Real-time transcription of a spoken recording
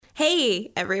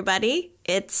Hey, everybody,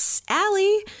 it's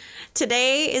Allie.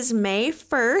 Today is May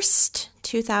 1st,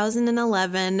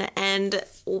 2011, and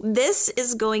this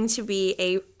is going to be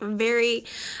a very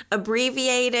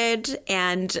abbreviated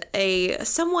and a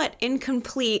somewhat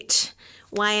incomplete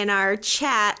YNR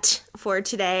chat for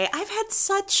today. I've had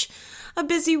such a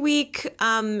busy week,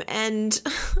 and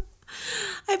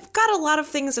I've got a lot of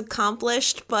things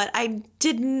accomplished, but I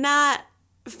did not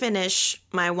finish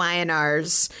my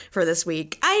YNRs for this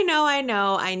week. I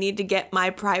know. I need to get my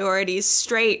priorities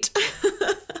straight.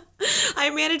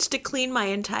 I managed to clean my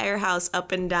entire house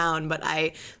up and down, but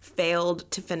I failed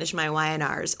to finish my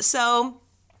YNRs. So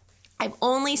I've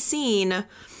only seen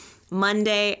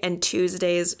Monday and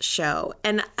Tuesday's show.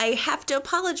 And I have to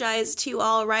apologize to you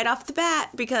all right off the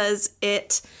bat because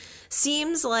it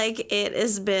seems like it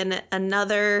has been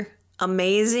another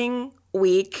amazing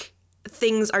week.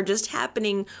 Things are just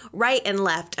happening right and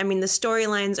left. I mean, the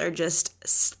storylines are just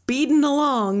speeding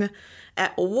along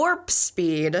at warp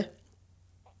speed.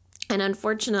 And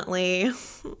unfortunately,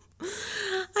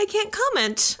 I can't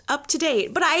comment up to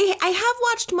date. But I have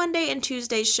watched Monday and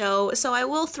Tuesday's show, so I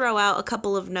will throw out a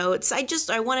couple of notes.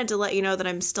 I wanted to let you know that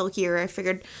I'm still here. I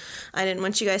figured I didn't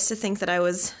want you guys to think that I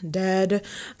was dead.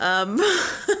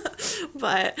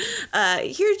 But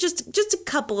here's just a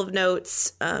couple of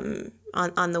notes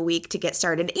on the week to get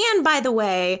started. And by the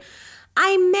way,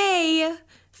 I may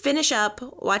finish up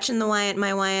watching my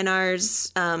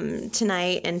YNRs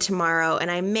tonight and tomorrow,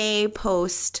 and I may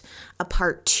post a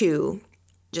part 2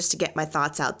 just to get my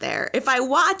thoughts out there. If I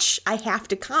watch, I have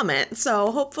to comment, so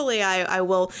hopefully I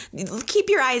will keep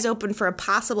your eyes open for a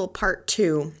possible part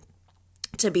 2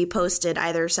 to be posted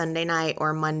either Sunday night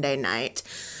or Monday night.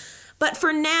 But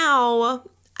for now,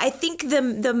 I think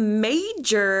the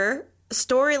major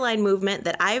storyline movement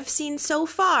that I've seen so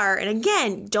far, and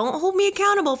again, don't hold me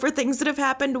accountable for things that have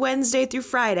happened Wednesday through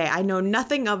Friday. I know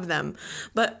nothing of them.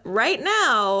 But right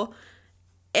now,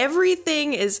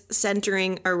 everything is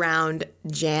centering around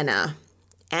Jana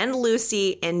and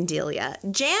Lucy and Delia.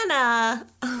 Jana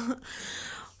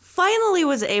finally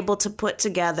was able to put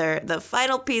together the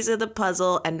final piece of the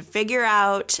puzzle and figure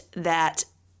out that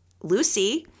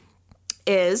Lucy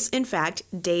is, in fact,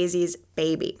 Daisy's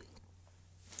baby.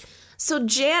 So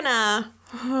Jana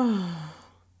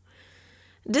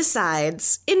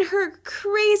decides in her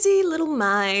crazy little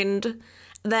mind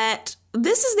that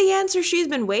this is the answer she's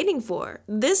been waiting for.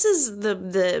 This is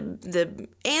the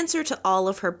answer to all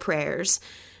of her prayers.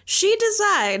 She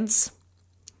decides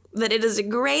that it is a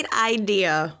great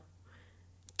idea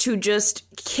to just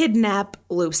kidnap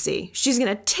Lucy. She's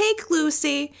going to take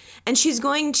Lucy, and she's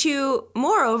going to,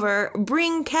 moreover,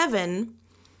 bring Kevin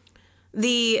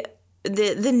the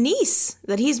niece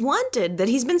that he's wanted, that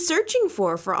he's been searching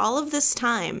for all of this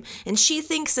time. And she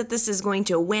thinks that this is going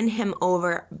to win him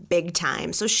over big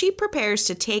time. So she prepares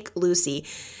to take Lucy.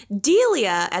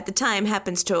 Delia, at the time,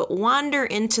 happens to wander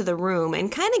into the room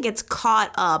and kind of gets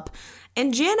caught up.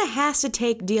 And Jana has to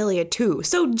take Delia too.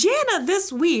 So Jana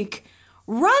this week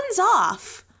runs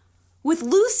off with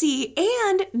Lucy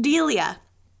and Delia.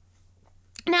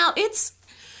 Now, it's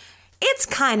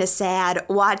kind of sad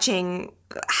watching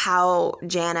how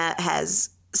Jana has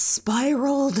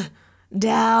spiraled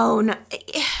down.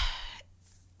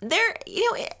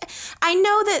 I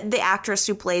know that the actress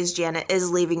who plays Jana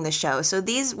is leaving the show, so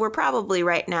we're probably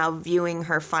right now viewing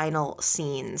her final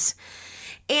scenes.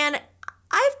 And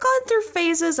I've gone through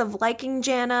phases of liking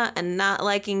Jana and not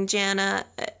liking Jana.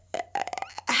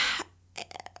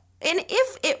 And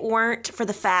if it weren't for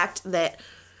the fact that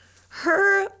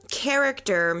her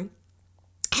character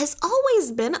has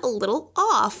always been a little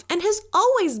off and has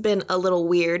always been a little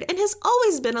weird and has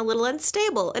always been a little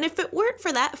unstable. And if it weren't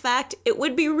for that fact, it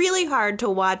would be really hard to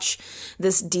watch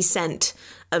this descent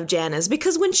of Jana's,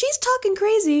 because when she's talking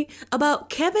crazy about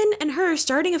Kevin and her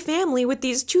starting a family with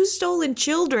these 2 stolen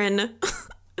children,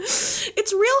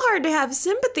 it's real hard to have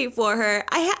sympathy for her.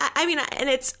 I mean, and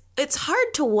it's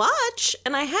hard to watch,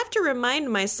 and I have to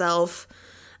remind myself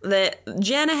that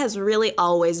Jana has really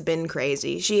always been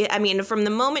crazy. From the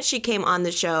moment she came on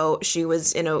the show, she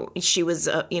was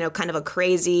kind of a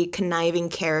crazy, conniving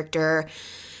character.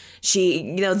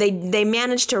 They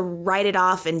managed to write it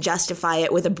off and justify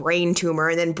it with a brain tumor,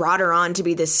 and then brought her on to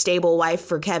be this stable wife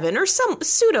for Kevin, or some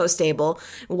pseudo-stable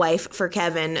wife for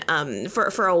Kevin,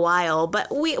 for a while. But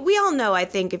we all know, I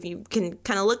think, if you can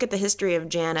kind of look at the history of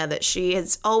Jana, that she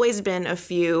has always been a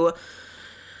few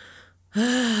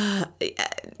I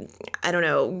don't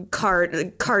know,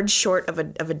 card short of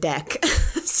a deck.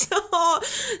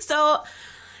 So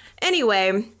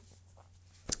anyway,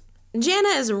 Jana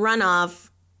is run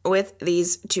off with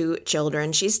these 2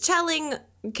 children. She's telling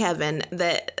Kevin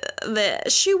that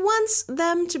that she wants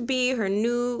them to be her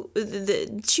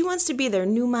she wants to be their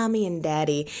new mommy and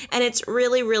daddy. And it's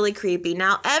really, really creepy.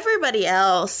 Now, everybody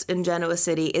else in Genoa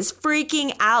City is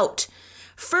freaking out.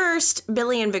 First,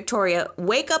 Billy and Victoria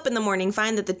wake up in the morning,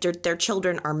 find that their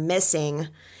children are missing.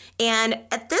 And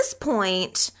at this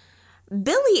point,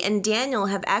 Billy and Daniel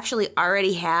have actually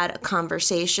already had a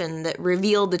conversation that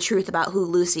revealed the truth about who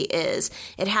Lucy is.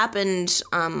 It happened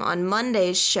on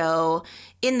Monday's show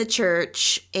in the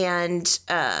church, and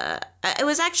it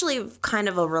was actually kind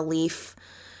of a relief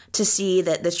to see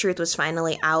that the truth was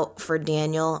finally out for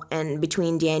Daniel and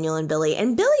between Daniel and Billy.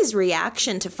 And Billy's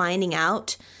reaction to finding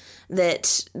out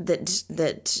that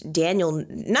Daniel,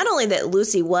 not only that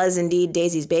Lucy was indeed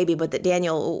Daisy's baby, but that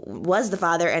Daniel was the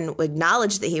father and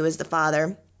acknowledged that he was the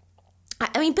father.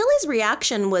 I mean, Billy's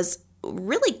reaction was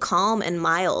really calm and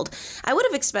mild. I would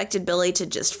have expected Billy to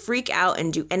just freak out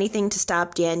and do anything to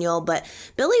stop Daniel, but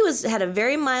Billy had a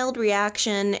very mild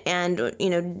reaction, and, you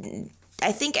know,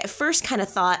 I think at first kind of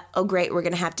thought, oh, great, we're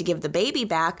going to have to give the baby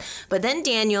back. But then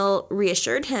Daniel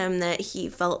reassured him that he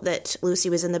felt that Lucy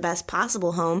was in the best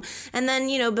possible home. And then,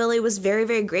 you know, Billy was very,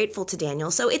 very grateful to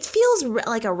Daniel. So it feels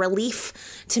like a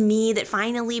relief to me that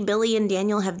finally Billy and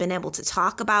Daniel have been able to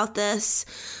talk about this.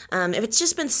 If it's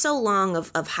just been so long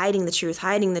of hiding the truth,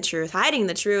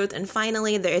 and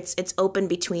finally it's open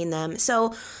between them.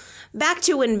 So back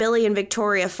to when Billy and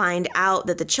Victoria find out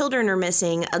that the children are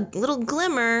missing, a little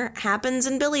glimmer happens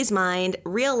in Billy's mind,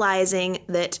 realizing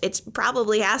that it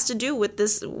probably has to do with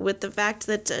the fact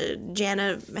that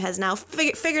Jana has now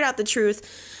figured out the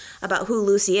truth about who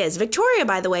Lucy is. Victoria,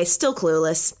 by the way, still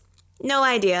clueless. No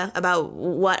idea about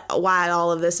why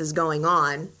all of this is going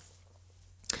on.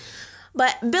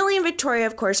 But Billy and Victoria,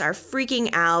 of course, are freaking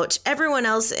out. Everyone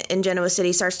else in Genoa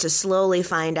City starts to slowly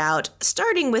find out,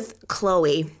 starting with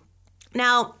Chloe.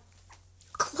 Now,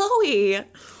 Chloe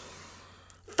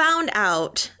found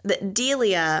out that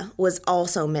Delia was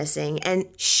also missing, and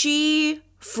she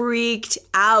freaked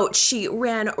out. She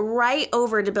ran right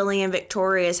over to Billy and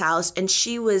Victoria's house, and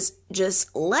she was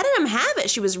just letting them have it.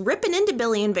 She was ripping into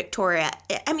Billy and Victoria.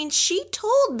 I mean, she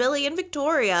told Billy and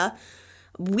Victoria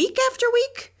week after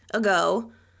week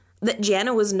ago that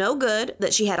Jana was no good,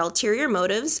 that she had ulterior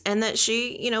motives, and that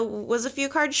she, you know, was a few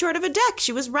cards short of a deck.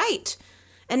 She was right.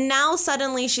 And now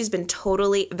suddenly she's been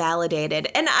totally validated.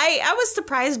 And I was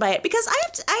surprised by it because I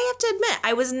have to admit,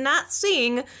 I was not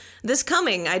seeing this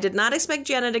coming. I did not expect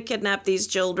Jana to kidnap these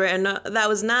children.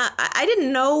 I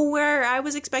didn't know where I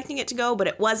was expecting it to go, but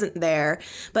it wasn't there.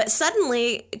 But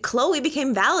suddenly Chloe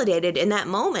became validated in that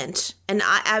moment. And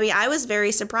I was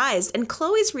very surprised. And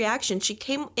Chloe's reaction, she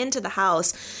came into the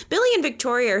house. Billy and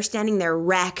Victoria are standing there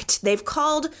wrecked. They've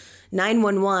called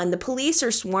 911. The police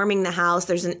are swarming the house.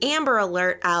 There's an Amber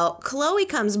Alert out. Chloe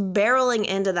comes barreling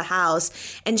into the house,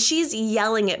 and she's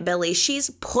yelling at Billy. She's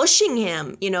pushing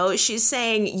him. You know, she's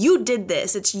saying, you did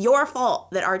this. It's your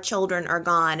fault that our children are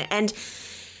gone. And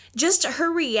just her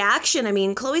reaction, I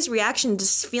mean, Chloe's reaction,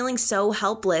 just feeling so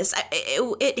helpless,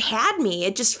 it had me. I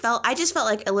just felt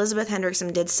like Elizabeth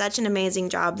Hendrickson did such an amazing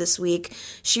job this week.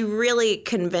 She really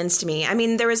convinced me. I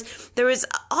mean, there was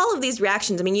all of these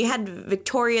reactions. I mean, you had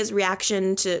Victoria's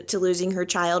reaction to losing her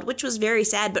child, which was very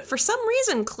sad, but for some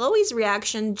reason, Chloe's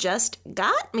reaction just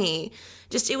got me.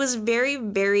 It was very,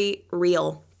 very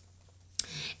real.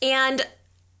 And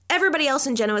everybody else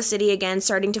in Genoa City, again,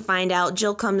 starting to find out.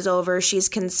 Jill comes over. She's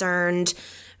concerned.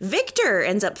 Victor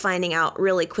ends up finding out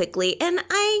really quickly. And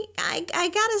I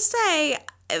gotta say,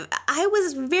 I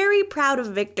was very proud of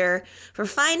Victor for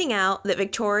finding out that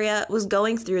Victoria was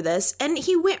going through this. And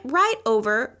he went right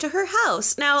over to her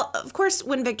house. Now, of course,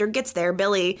 when Victor gets there,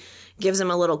 Billy gives him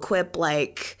a little quip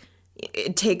like,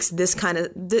 it takes this kind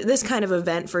of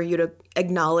event for you to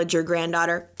acknowledge your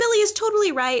granddaughter. Billy is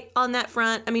totally right on that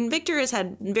front. I mean, Victor has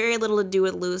had very little to do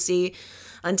with Lucy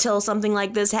until something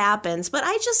like this happens. But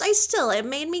it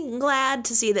made me glad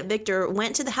to see that Victor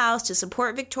went to the house to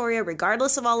support Victoria,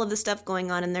 regardless of all of the stuff going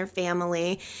on in their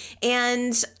family.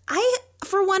 And I,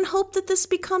 for one, hope that this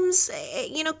becomes,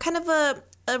 kind of a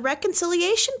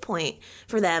reconciliation point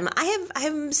for them.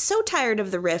 I'm so tired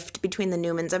of the rift between the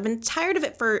Newmans. I've been tired of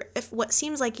it for what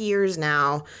seems like years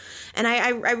now. And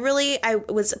I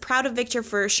was proud of Victor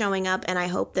for showing up, and I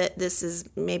hope that this is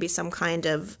maybe some kind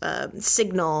of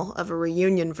signal of a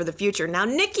reunion for the future. Now,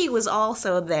 Nikki was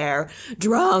also there,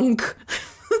 drunk.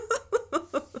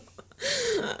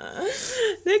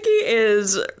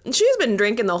 She's been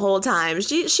drinking the whole time.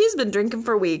 She's been drinking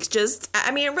for weeks.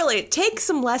 Really, take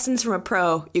some lessons from a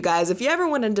pro, you guys. If you ever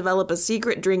want to develop a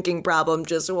secret drinking problem,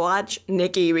 just watch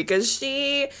Nikki, because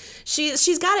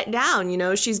she's got it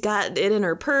down, she's got it in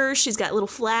her purse. She's got a little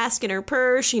flask in her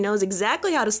purse. She knows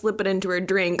exactly how to slip it into her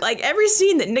drink. Like every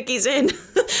scene that Nikki's in,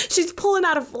 she's pulling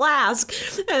out a flask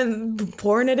and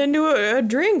pouring it into a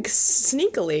drink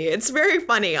sneakily. It's very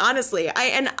funny, honestly.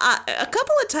 A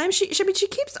couple of times she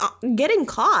keeps getting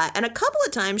caught, and a couple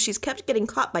of times she's kept getting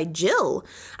caught by Jill.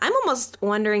 I'm almost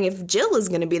wondering if Jill is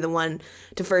going to be the one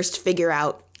to first figure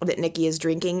out that Nikki is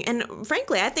drinking. And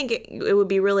frankly, I think it would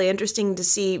be really interesting to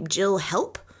see Jill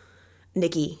help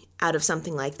Nikki out of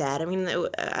something like that. I mean,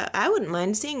 I wouldn't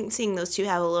mind seeing those two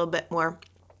have a little bit more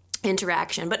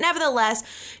interaction. But nevertheless,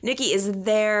 Nikki is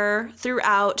there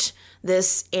throughout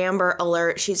this Amber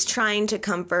Alert. She's trying to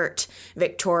comfort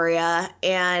Victoria,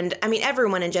 and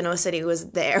everyone in Genoa City was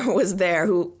there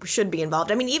who should be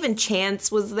involved. Even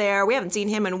Chance was there. We haven't seen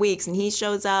him in weeks, and he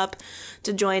shows up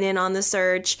to join in on the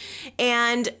search.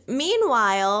 And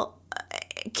meanwhile,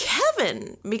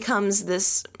 Kevin becomes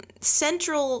this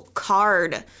central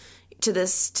card to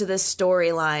this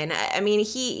storyline.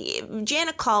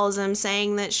 Jana calls him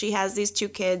saying that she has these two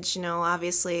kids,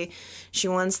 obviously she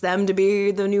wants them to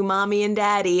be the new mommy and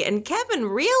daddy, and Kevin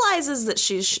realizes that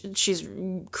she's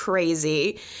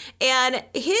crazy, and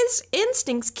his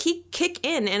instincts kick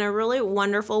in a really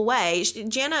wonderful way.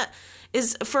 Jana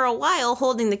is for a while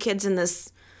holding the kids in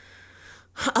this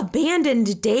abandoned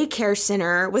daycare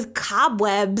center with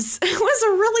cobwebs. It was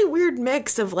a really weird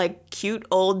mix of cute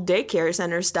old daycare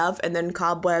center stuff and then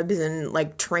cobwebs and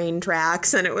train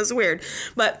tracks, and it was weird.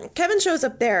 But Kevin shows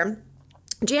up there.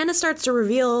 Jana starts to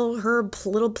reveal her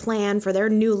little plan for their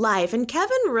new life, and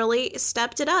Kevin really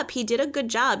stepped it up. He did a good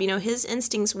job. His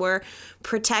instincts were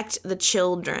protect the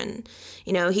children.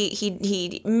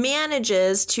 He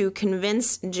manages to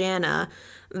convince Jana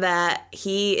that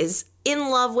he is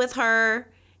in love with her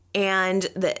and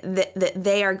that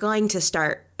they are going to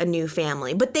start a new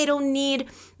family. But they don't need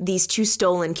these two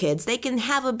stolen kids. They can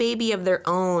have a baby of their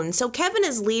own. So Kevin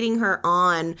is leading her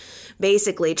on,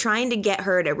 basically trying to get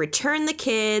her to return the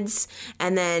kids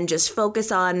and then just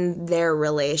focus on their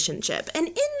relationship. And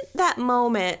in that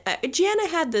moment, Jana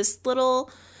had this little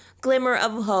glimmer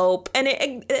of hope, and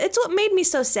it's what made me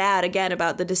so sad again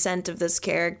about the descent of this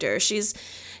character.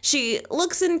 She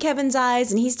looks in Kevin's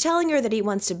eyes, and he's telling her that he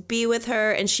wants to be with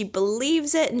her, and she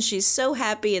believes it, and she's so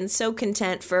happy and so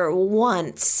content for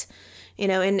once,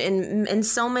 in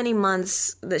so many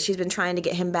months that she's been trying to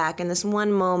get him back. In this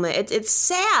one moment, it's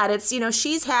sad. It's,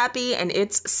 she's happy, and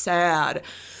it's sad.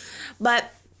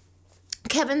 But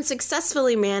Kevin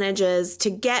successfully manages to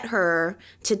get her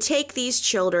to take these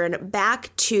children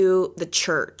back to the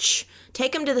church.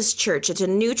 Take them to this church. It's a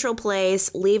neutral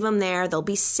place. Leave them there. They'll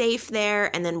be safe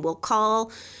there. And then we'll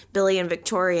call Billy and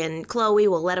Victoria and Chloe.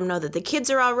 We'll let them know that the kids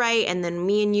are all right. And then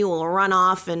me and you will run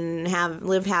off and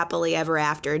live happily ever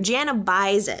after. Jana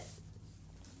buys it.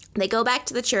 They go back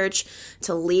to the church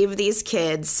to leave these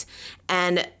kids.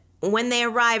 And when they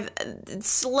arrive,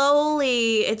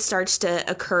 slowly it starts to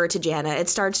occur to Jana. It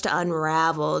starts to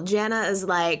unravel. Jana is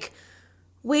like,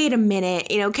 wait a minute.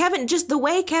 Kevin, just the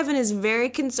way Kevin is very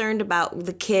concerned about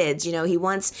the kids.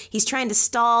 He's trying to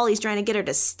stall. He's trying to get her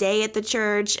to stay at the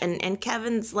church. And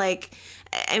Kevin's like,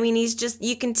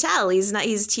 you can tell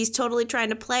he's totally trying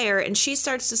to play her. And she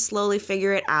starts to slowly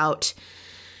figure it out.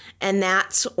 And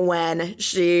that's when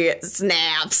she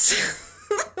snaps.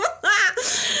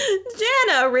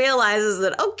 Jana realizes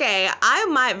that, okay, I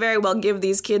might very well give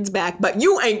these kids back, but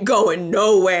you ain't going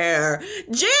nowhere.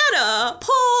 Jana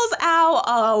pulls out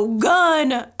a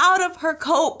gun out of her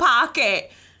coat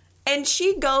pocket, and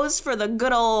she goes for the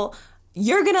good old,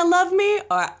 you're gonna love me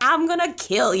or I'm gonna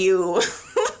kill you.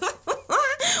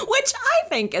 Which I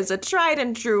think is a tried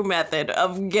and true method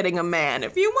of getting a man.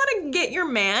 If you want to get your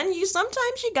man,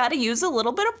 sometimes you gotta use a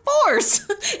little bit of force.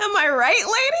 Am I right,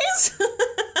 ladies?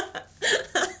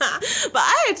 But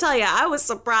I gotta tell you, I was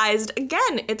surprised.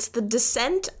 Again, it's the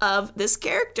descent of this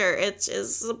character. It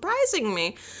is surprising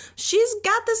me. She's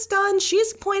got this gun,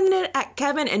 she's pointing it at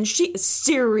Kevin, and she is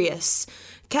serious.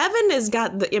 Kevin has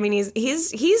got he's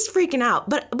freaking out,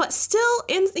 but still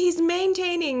he's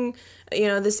maintaining,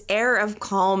 this air of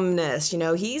calmness.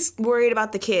 He's worried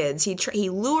about the kids. He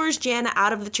lures Jana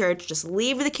out of the church. Just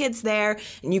leave the kids there,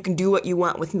 and you can do what you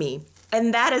want with me.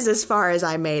 And that is as far as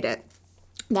I made it.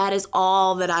 That is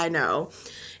all that I know.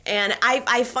 And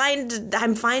I'm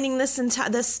finding this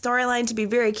storyline to be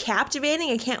very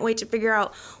captivating. I can't wait to figure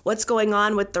out what's going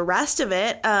on with the rest of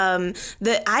it.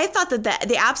 I thought that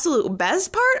the absolute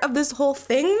best part of this whole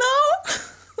thing,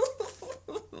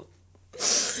 though,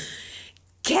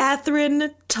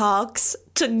 Catherine talks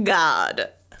to God.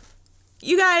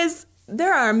 You guys,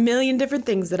 there are a million different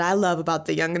things that I love about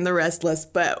The Young and the Restless,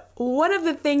 but one of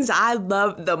the things I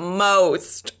love the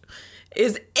most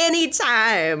is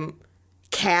anytime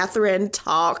Catherine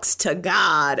talks to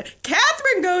God.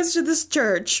 Catherine goes to this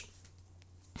church.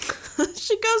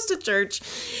 She goes to church,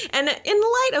 and in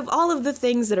light of all of the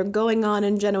things that are going on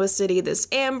in Genoa City, this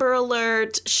Amber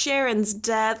Alert, Sharon's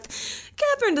death,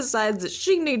 Catherine decides that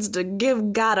she needs to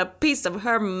give God a piece of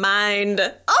her mind.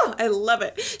 Oh, I love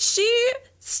it. She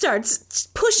starts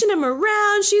pushing him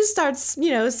around. She starts,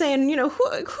 saying,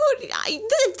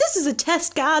 if this is a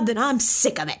test, God, then I'm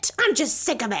sick of it. I'm just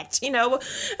sick of it.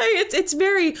 It's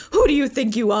very, who do you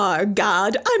think you are,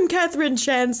 God? I'm Catherine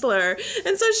Chancellor.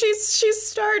 And so she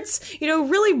starts,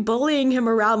 really bullying him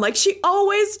around like she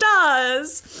always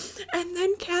does. And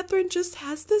then Catherine just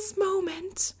has this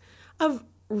moment of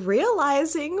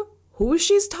realizing who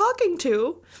she's talking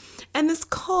to, and this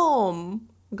calm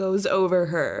goes over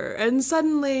her, and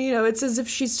suddenly, it's as if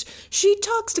she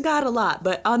talks to God a lot,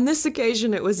 but on this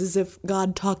occasion it was as if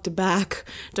God talked back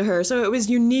to her, so it was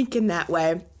unique in that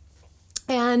way.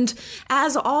 And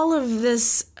as all of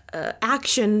this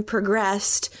action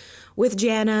progressed with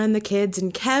Jana and the kids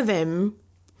and Kevin,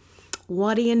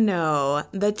 what do you know?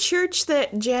 The church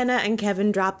that Jana and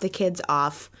Kevin dropped the kids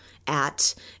off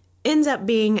at ends up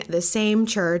being the same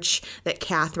church that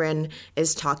Catherine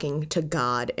is talking to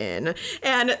God in.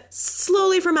 And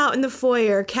slowly from out in the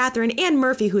foyer, Catherine and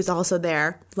Murphy, who's also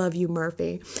there, love you,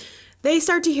 Murphy, they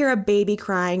start to hear a baby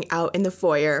crying out in the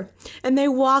foyer. And they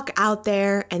walk out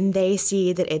there and they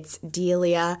see that it's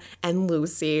Delia and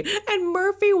Lucy. And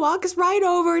Murphy walks right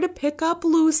over to pick up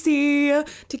Lucy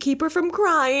to keep her from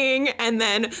crying. And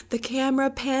then the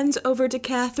camera pans over to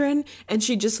Catherine and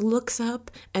she just looks up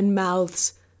and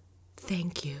mouths,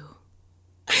 "Thank you."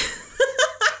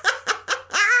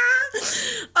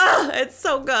 Oh, it's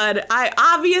so good.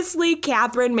 Obviously,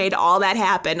 Catherine made all that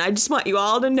happen. I just want you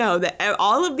all to know that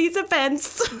all of these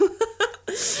events,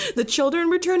 the children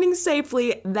returning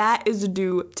safely, that is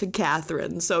due to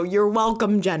Catherine. So you're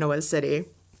welcome, Genoa City.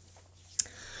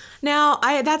 Now,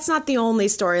 that's not the only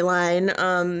storyline.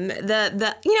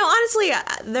 Honestly,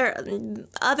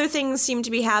 other things seem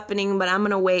to be happening, but I'm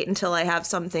gonna wait until I have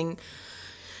something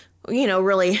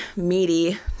really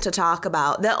meaty to talk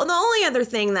about. The only other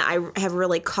thing that I have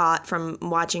really caught from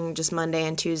watching just Monday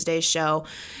and Tuesday's show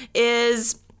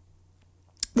is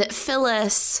that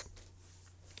Phyllis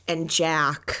and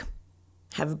Jack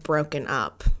have broken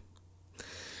up.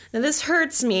 Now, this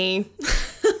hurts me.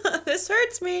 This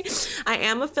hurts me. I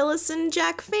am a Phyllis and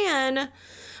Jack fan.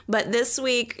 But this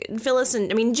week,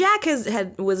 Jack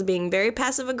was being very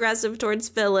passive aggressive towards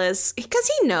Phyllis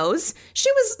because he knows she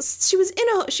was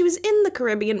in the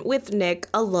Caribbean with Nick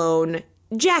alone.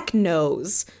 Jack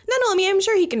knows. Not only, I'm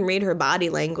sure he can read her body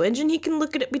language and he can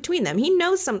look at it between them. He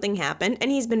knows something happened,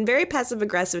 and he's been very passive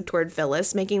aggressive toward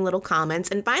Phyllis, making little comments.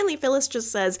 And finally, Phyllis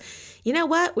just says, "You know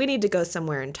what? We need to go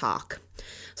somewhere and talk."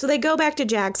 So they go back to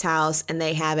Jack's house and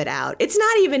they have it out. It's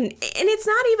not even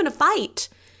a fight.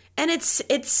 And it's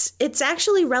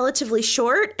actually relatively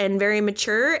short and very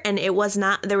mature, and there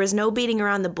was no beating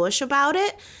around the bush about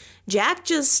it. Jack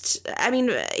just,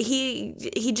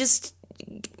 he just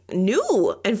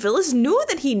knew, and Phyllis knew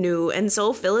that he knew, and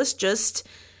so Phyllis just,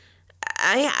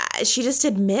 she just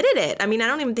admitted it. I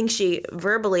don't even think she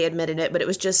verbally admitted it, but it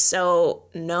was just so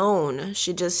known.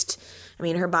 She just,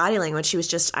 her body language, she was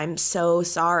just, "I'm so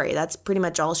sorry." That's pretty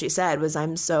much all she said was,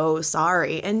 "I'm so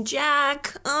sorry." And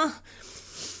Jack,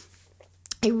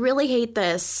 I really hate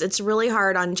this. It's really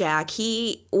hard on Jack.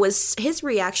 His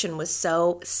reaction was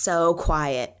so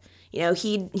quiet.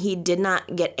 He did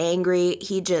not get angry.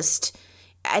 He just,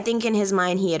 I think in his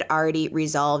mind he had already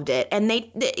resolved it. And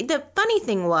the funny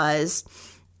thing was,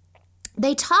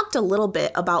 they talked a little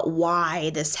bit about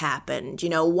why this happened.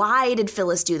 Why did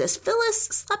Phyllis do this? Phyllis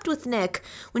slept with Nick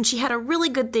when she had a really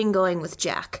good thing going with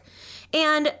Jack.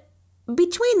 And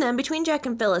between Jack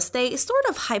and Phyllis, they sort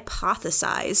of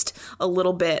hypothesized a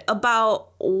little bit about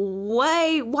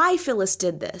why Phyllis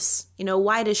did this.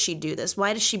 Why does she do this?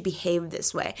 Why does she behave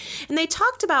this way? And they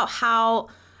talked about how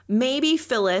maybe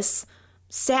Phyllis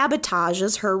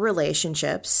sabotages her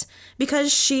relationships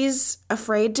because she's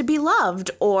afraid to be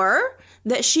loved, or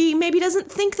that she maybe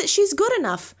doesn't think that she's good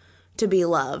enough to be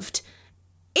loved.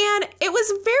 And it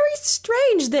was very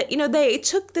strange that, they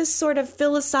took this sort of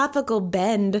philosophical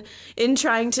bend in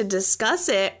trying to discuss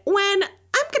it when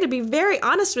I'm going to be very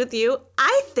honest with you.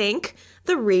 I think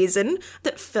the reason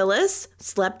that Phyllis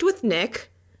slept with Nick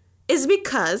is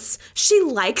because she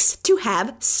likes to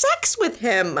have sex with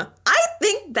him. I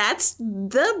think that's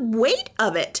the weight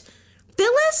of it.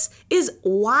 Phyllis is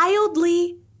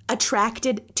wildly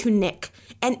attracted to Nick,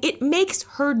 and it makes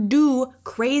her do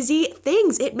crazy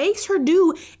things. It makes her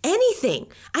do anything.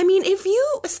 I mean, I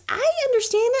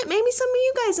understand it. Maybe some of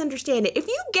you guys understand it. If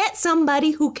you get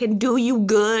somebody who can do you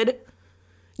good,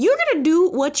 you're going to do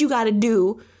what you got to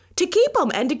do to keep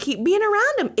them and to keep being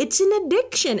around them. It's an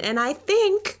addiction. And I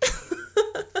think,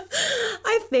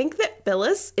 I think that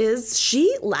Phyllis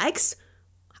she likes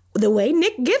the way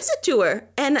Nick gives it to her.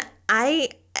 And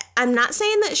I'm not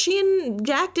saying that she and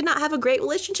Jack did not have a great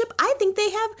relationship. I think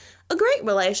they have a great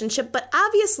relationship, but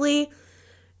obviously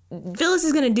Phyllis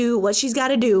is going to do what she's got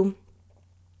to do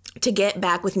to get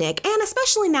back with Nick. And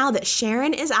especially now that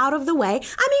Sharon is out of the way. I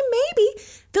mean, maybe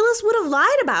Phyllis would have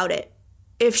lied about it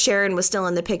if Sharon was still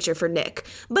in the picture for Nick.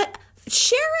 But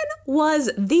Sharon was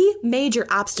the major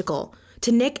obstacle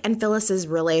to Nick and Phyllis's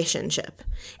relationship.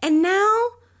 And now,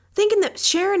 thinking that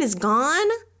Sharon is gone,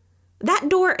 that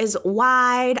door is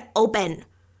wide open.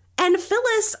 And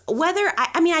Phyllis,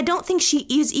 I don't think she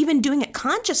is even doing it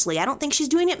consciously. I don't think she's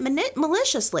doing it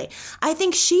maliciously. I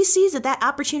think she sees that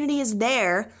opportunity is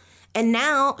there, and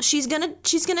now she's gonna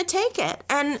take it.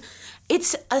 And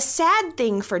it's a sad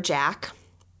thing for Jack.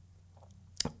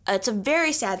 It's a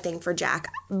very sad thing for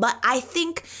Jack. But I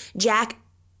think Jack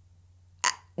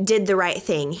did the right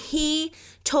thing. He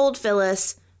told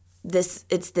Phyllis, this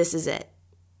is it.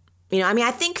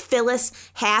 I think Phyllis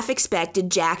half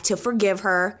expected Jack to forgive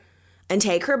her and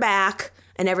take her back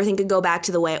and everything could go back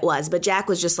to the way it was. But Jack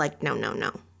was just like, no,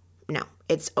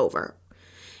 it's over.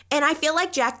 And I feel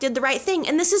like Jack did the right thing.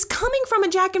 And this is coming from a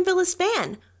Jack and Phyllis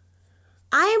fan.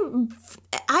 I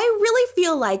really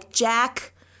feel like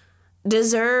Jack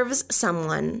deserves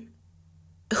someone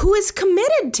who is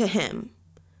committed to him.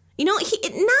 Not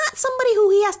somebody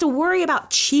who he has to worry about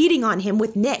cheating on him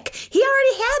with Nick. He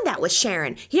already had that with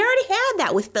Sharon. He already had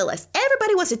that with Phyllis.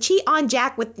 Everybody wants to cheat on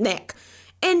Jack with Nick.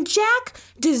 And Jack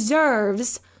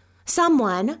deserves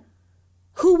someone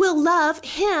who will love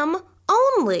him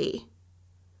only.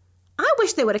 I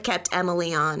wish they would have kept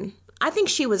Emily on. I think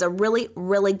she was a really,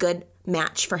 really good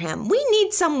match for him. We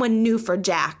need someone new for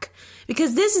Jack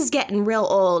because this is getting real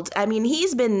old. I mean,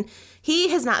 he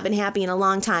has not been happy in a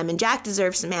long time, and Jack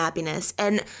deserves some happiness.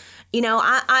 And,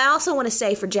 I also want to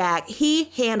say for Jack, he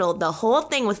handled the whole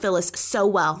thing with Phyllis so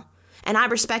well. And I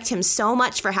respect him so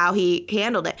much for how he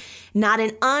handled it. Not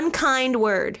an unkind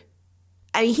word.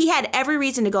 I mean, he had every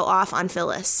reason to go off on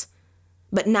Phyllis.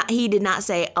 But he did not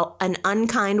say an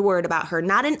unkind word about her.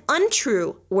 Not an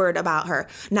untrue word about her.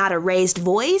 Not a raised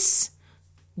voice.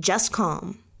 Just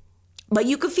calm. But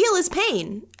you could feel his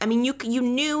pain. I mean, you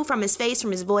knew from his face,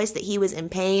 from his voice that he was in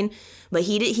pain. But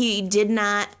he did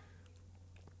not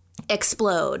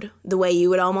explode the way you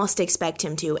would almost expect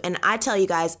him to. And I tell you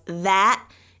guys, that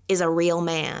is a real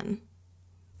man.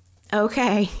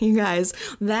 Okay, you guys,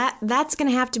 that's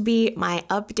going to have to be my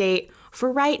update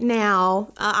for right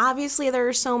now. Obviously, there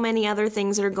are so many other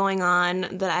things that are going on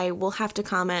that I will have to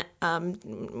comment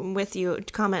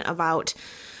about.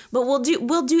 But we'll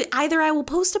do either I will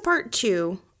post a part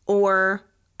 2 or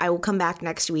I will come back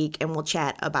next week and we'll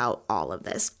chat about all of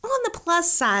this. On the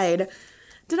plus side,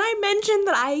 did I mention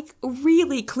that I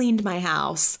really cleaned my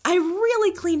house? I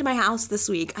really cleaned my house this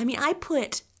week. I mean, I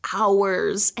put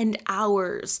hours and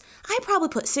hours. I probably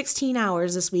put 16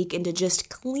 hours this week into just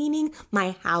cleaning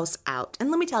my house out.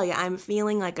 And let me tell you, I'm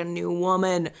feeling like a new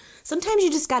woman. Sometimes you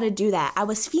just got to do that. I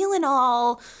was feeling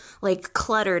all like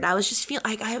cluttered. I was just feeling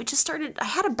like I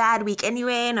had a bad week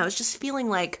anyway, and I was just feeling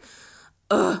like,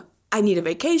 I need a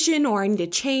vacation or I need a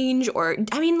change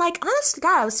honest to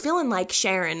God, I was feeling like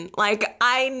Sharon. Like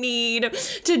I need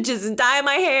to just dye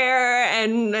my hair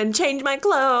and change my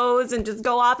clothes and just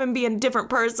go off and be a different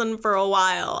person for a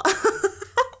while.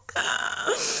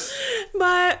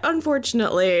 But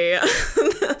unfortunately,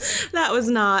 that was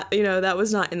not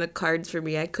in the cards for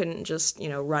me. I couldn't just,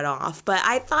 run off. But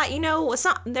I thought,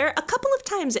 there a couple of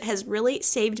times it has really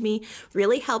saved me,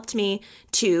 really helped me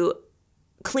to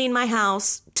clean my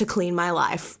house, to clean my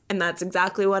life. And that's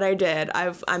exactly what I did.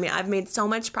 I've made so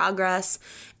much progress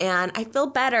and I feel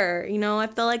better. I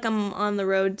feel like I'm on the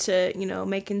road to,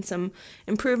 making some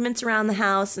improvements around the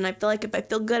house. And I feel like if I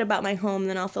feel good about my home,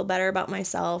 then I'll feel better about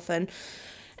myself. And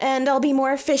and I'll be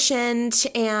more efficient,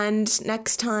 and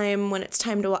next time when it's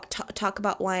time to talk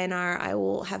about YNR, I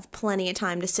will have plenty of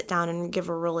time to sit down and give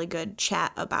a really good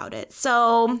chat about it.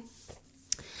 So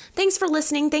thanks for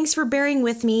listening. Thanks for bearing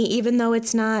with me, even though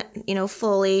it's not,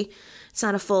 it's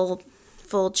not a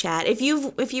full chat. If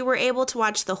you were able to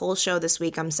watch the whole show this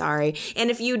week, I'm sorry.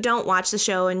 And if you don't watch the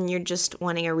show and you're just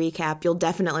wanting a recap, you'll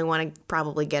definitely want to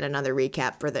probably get another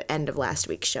recap for the end of last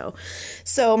week's show.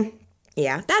 So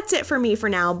yeah, that's it for me for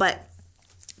now, but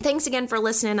thanks again for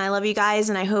listening. I love you guys,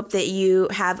 and I hope that you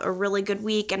have a really good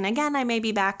week. And again, I may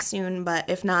be back soon, but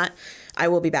if not, I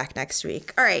will be back next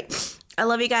week. All right. I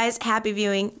love you guys. Happy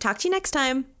viewing. Talk to you next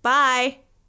time. Bye.